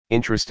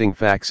Interesting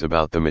facts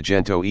about the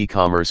Magento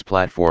e-commerce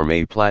platform.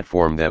 A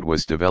platform that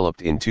was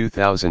developed in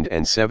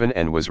 2007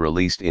 and was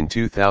released in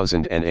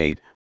 2008,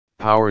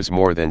 powers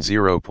more than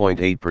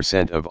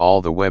 0.8% of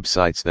all the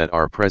websites that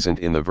are present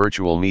in the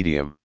virtual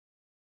medium.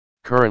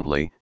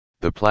 Currently,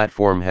 the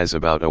platform has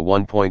about a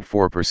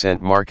 1.4%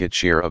 market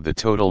share of the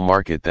total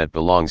market that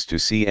belongs to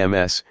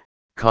CMS,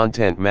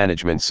 content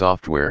management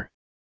software.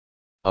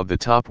 Of the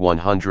top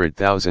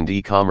 100,000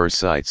 e-commerce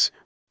sites,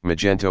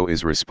 Magento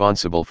is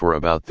responsible for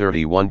about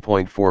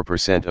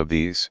 31.4% of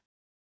these.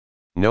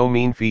 No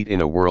mean feat in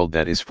a world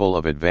that is full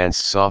of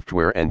advanced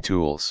software and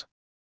tools.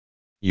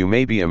 You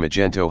may be a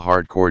Magento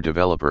hardcore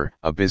developer,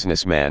 a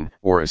businessman,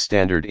 or a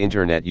standard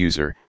internet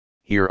user.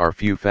 Here are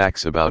few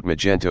facts about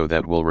Magento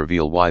that will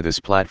reveal why this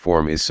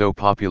platform is so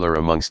popular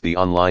amongst the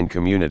online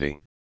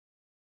community.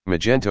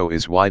 Magento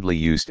is widely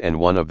used and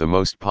one of the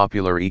most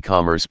popular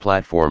e-commerce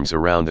platforms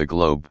around the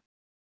globe.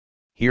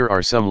 Here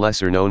are some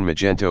lesser-known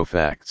Magento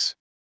facts.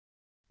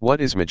 What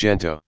is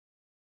Magento?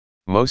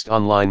 Most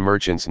online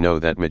merchants know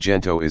that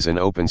Magento is an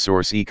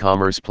open-source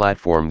e-commerce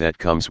platform that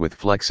comes with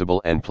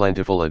flexible and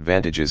plentiful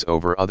advantages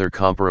over other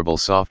comparable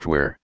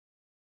software.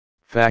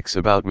 Facts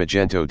about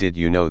Magento. Did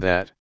you know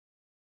that?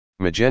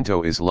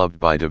 Magento is loved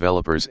by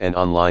developers and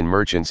online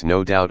merchants.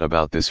 No doubt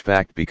about this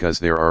fact because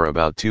there are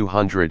about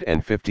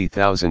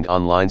 250,000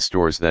 online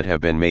stores that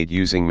have been made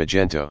using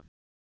Magento.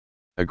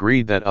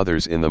 Agreed that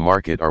others in the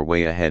market are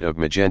way ahead of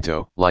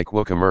Magento, like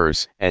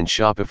WooCommerce and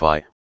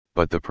Shopify,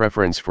 but the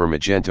preference for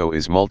Magento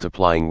is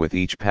multiplying with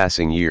each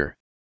passing year.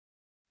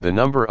 The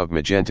number of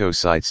Magento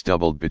sites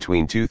doubled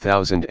between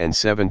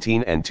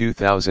 2017 and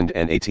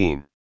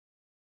 2018.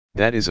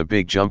 That is a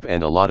big jump,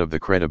 and a lot of the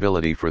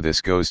credibility for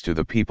this goes to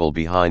the people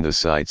behind the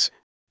sites,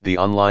 the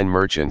online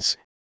merchants,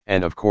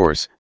 and of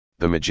course,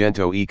 the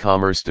Magento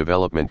e-commerce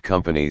development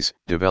companies,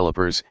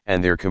 developers,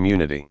 and their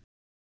community.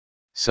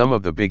 Some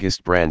of the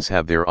biggest brands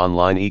have their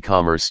online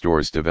e-commerce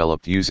stores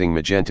developed using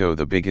Magento.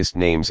 The biggest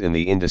names in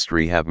the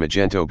industry have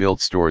Magento-built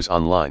stores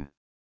online.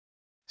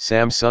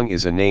 Samsung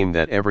is a name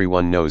that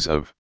everyone knows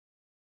of.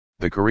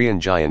 The Korean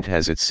giant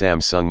has its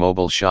Samsung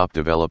mobile shop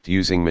developed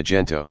using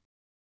Magento.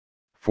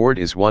 Ford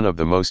is one of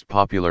the most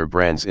popular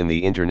brands in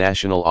the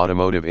international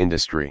automotive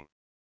industry.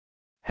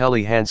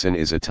 Helly Hansen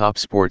is a top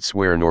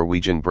sportswear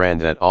Norwegian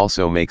brand that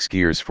also makes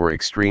gears for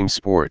extreme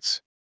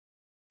sports.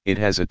 It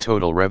has a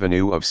total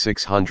revenue of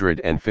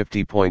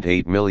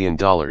 $650.8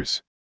 million.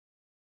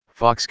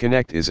 Fox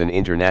Connect is an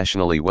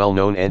internationally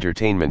well-known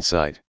entertainment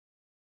site.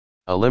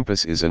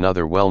 Olympus is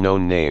another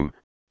well-known name,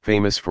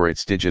 famous for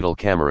its digital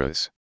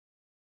cameras.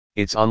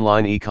 Its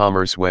online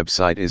e-commerce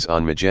website is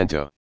on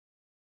Magento.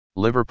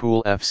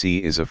 Liverpool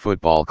FC is a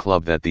football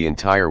club that the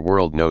entire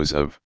world knows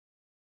of.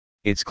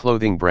 Its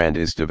clothing brand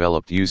is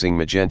developed using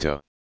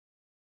Magento.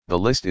 The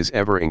list is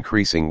ever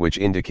increasing, which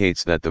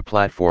indicates that the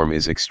platform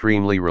is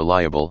extremely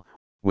reliable,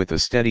 with a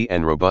steady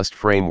and robust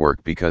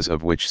framework because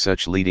of which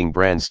such leading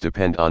brands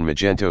depend on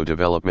Magento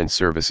development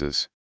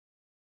services.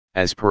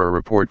 As per a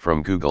report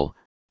from Google,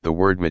 the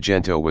word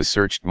Magento was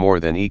searched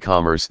more than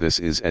e-commerce. This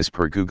is as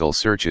per Google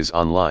searches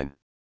online.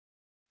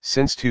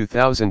 Since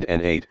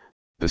 2008,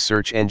 the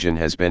search engine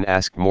has been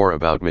asked more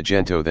about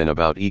Magento than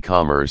about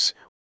e-commerce,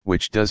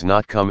 which does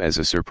not come as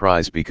a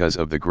surprise because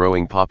of the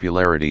growing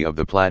popularity of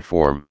the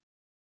platform.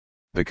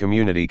 The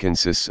community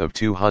consists of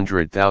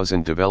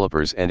 200,000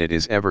 developers and it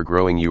is ever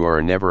growing. You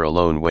are never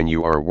alone when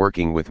you are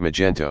working with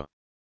Magento.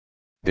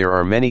 There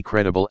are many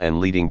credible and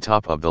leading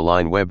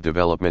top-of-the-line web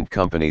development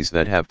companies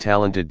that have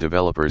talented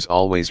developers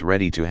always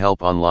ready to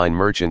help online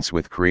merchants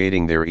with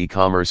creating their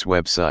e-commerce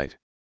website.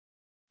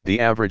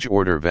 The average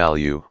order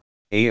value,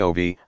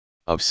 AOV,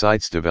 of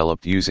sites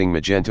developed using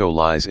Magento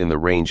lies in the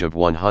range of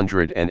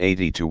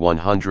 $180 to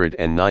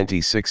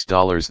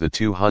 $196. The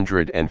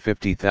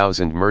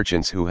 250,000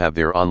 merchants who have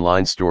their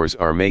online stores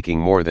are making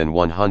more than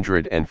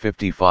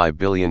 $155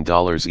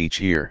 billion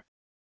each year.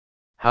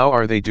 How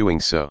are they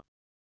doing so?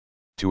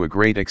 To a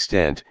great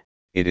extent,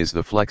 it is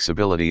the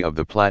flexibility of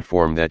the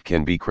platform that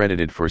can be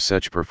credited for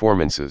such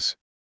performances.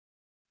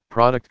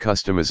 Product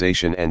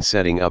customization and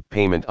setting up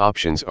payment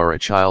options are a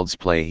child's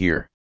play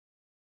here.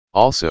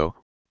 Also,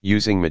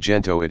 using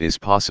Magento it is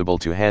possible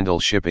to handle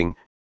shipping,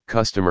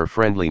 customer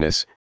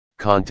friendliness,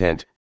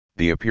 content,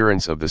 the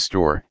appearance of the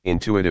store,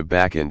 intuitive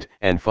backend,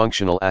 and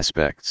functional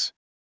aspects.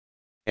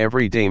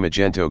 Every day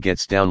Magento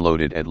gets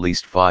downloaded at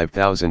least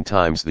 5,000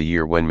 times. The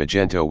year when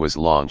Magento was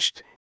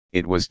launched,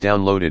 it was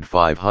downloaded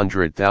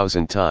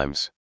 500,000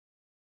 times.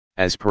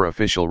 As per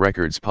official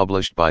records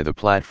published by the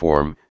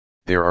platform,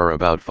 there are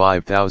about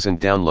 5,000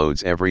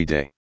 downloads every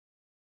day.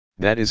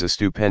 That is a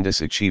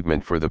stupendous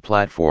achievement for the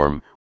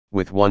platform,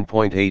 with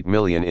 1.8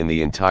 million in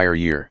the entire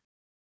year.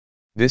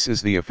 This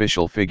is the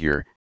official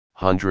figure.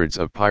 Hundreds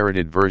of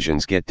pirated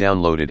versions get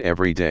downloaded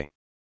every day.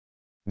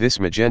 This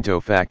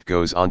Magento fact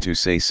goes on to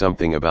say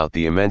something about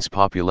the immense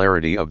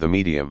popularity of the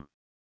medium.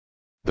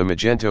 The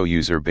Magento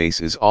user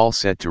base is all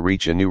set to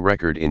reach a new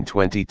record in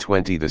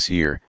 2020. This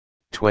year,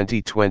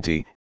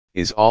 2020,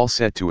 is all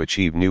set to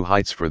achieve new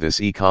heights for this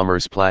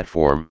e-commerce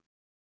platform.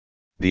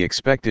 The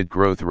expected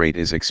growth rate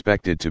is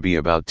expected to be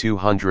about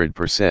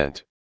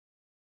 200%.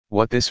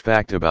 What this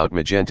fact about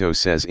Magento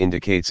says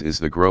indicates is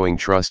the growing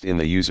trust in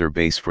the user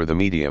base for the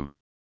medium.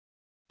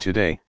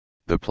 Today,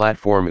 the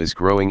platform is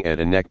growing at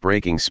a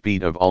neck-breaking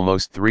speed of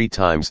almost 3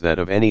 times that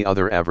of any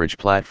other average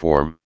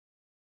platform.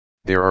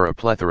 There are a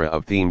plethora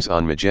of themes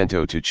on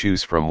Magento to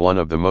choose from. One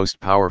of the most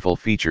powerful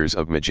features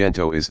of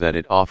Magento is that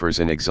it offers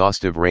an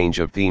exhaustive range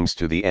of themes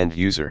to the end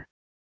user.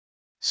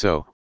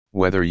 So,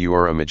 whether you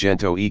are a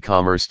Magento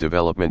e-commerce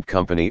development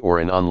company or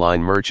an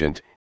online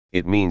merchant,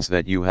 it means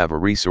that you have a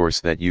resource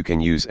that you can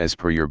use as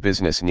per your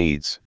business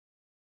needs.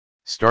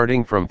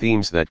 Starting from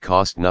themes that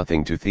cost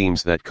nothing to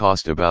themes that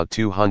cost about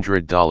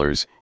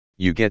 $200,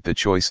 you get the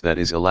choice that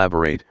is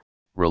elaborate,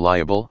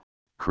 reliable,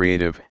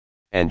 creative,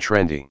 and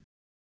trendy.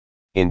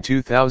 In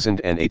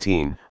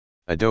 2018,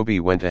 Adobe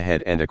went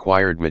ahead and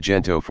acquired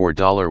Magento for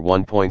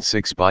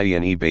 $1.6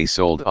 billion. eBay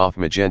sold off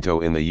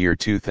Magento in the year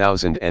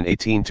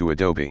 2018 to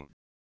Adobe.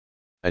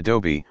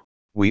 Adobe,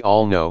 we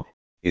all know,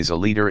 is a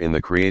leader in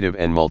the creative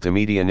and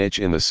multimedia niche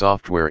in the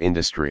software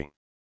industry.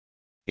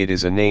 It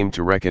is a name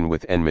to reckon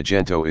with, and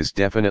Magento is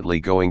definitely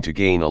going to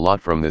gain a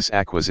lot from this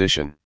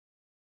acquisition.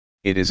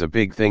 It is a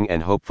big thing,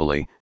 and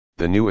hopefully,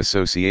 the new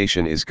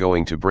association is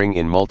going to bring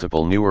in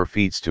multiple newer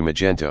feats to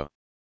Magento.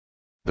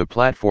 The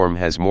platform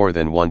has more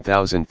than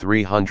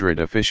 1,300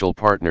 official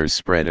partners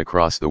spread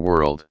across the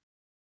world.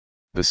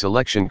 The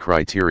selection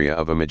criteria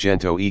of a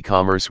Magento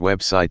e-commerce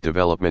website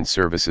development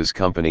services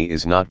company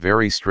is not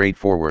very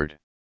straightforward.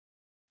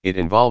 It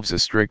involves a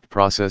strict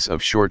process of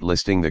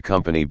shortlisting the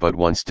company, but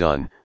once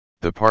done,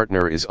 the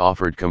partner is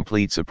offered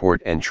complete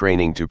support and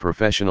training to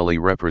professionally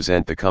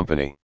represent the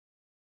company.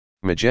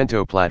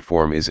 Magento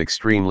platform is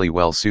extremely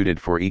well suited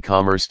for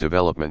e-commerce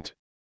development.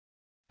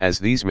 As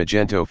these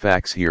Magento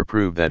facts here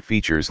prove that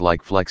features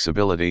like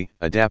flexibility,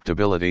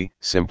 adaptability,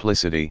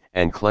 simplicity,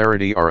 and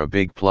clarity are a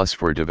big plus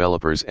for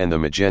developers and the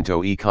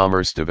Magento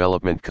e-commerce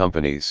development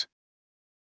companies.